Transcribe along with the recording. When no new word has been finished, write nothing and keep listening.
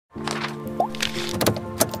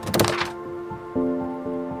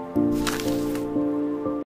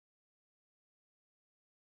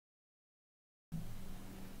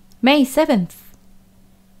May 7th.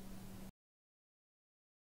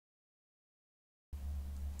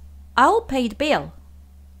 I'll pay the bill.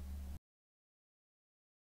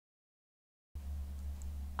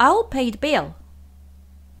 I'll pay the bill.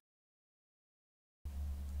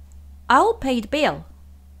 I'll pay the bill.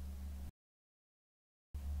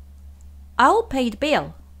 I'll pay the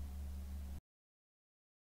bill.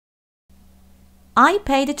 I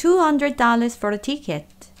paid $200 for the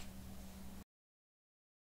ticket.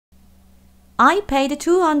 I paid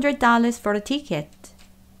 $200 for the ticket.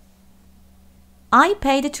 I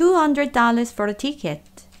paid $200 for the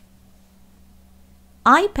ticket.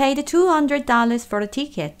 I paid $200 for the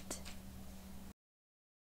ticket.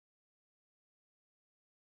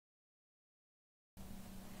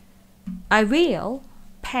 I will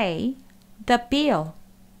pay the bill.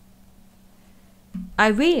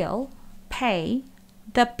 I will pay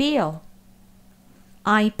the bill.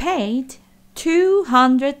 I paid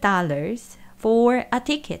 $200 for a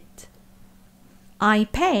ticket. I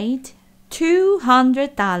paid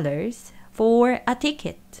 $200 for a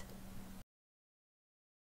ticket.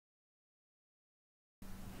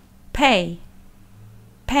 Pay,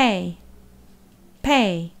 pay,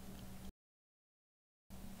 pay.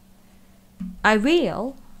 I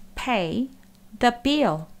will pay the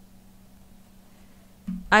bill.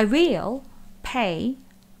 I will pay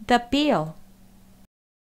the bill.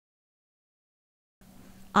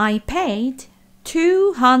 I paid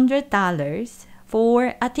 $200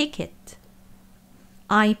 for a ticket.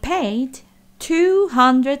 I paid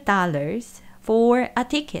 $200 for a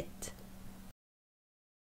ticket.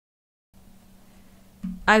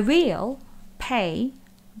 I will pay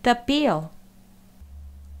the bill.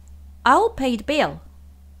 I'll pay the bill.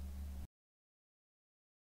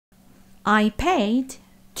 I paid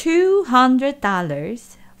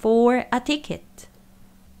 $200 for a ticket.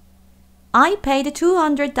 I paid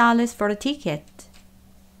 $200 for the ticket.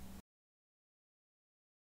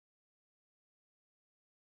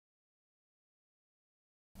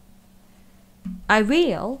 I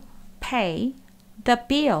will pay the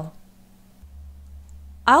bill.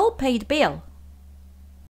 I'll pay the bill.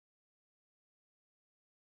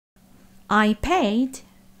 I paid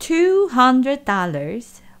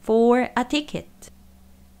 $200 for a ticket.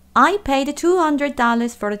 I paid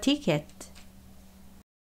 $200 for the ticket.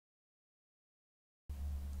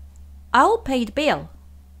 I'll pay the bill.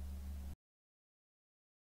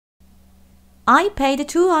 I paid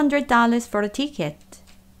 $200 for the ticket.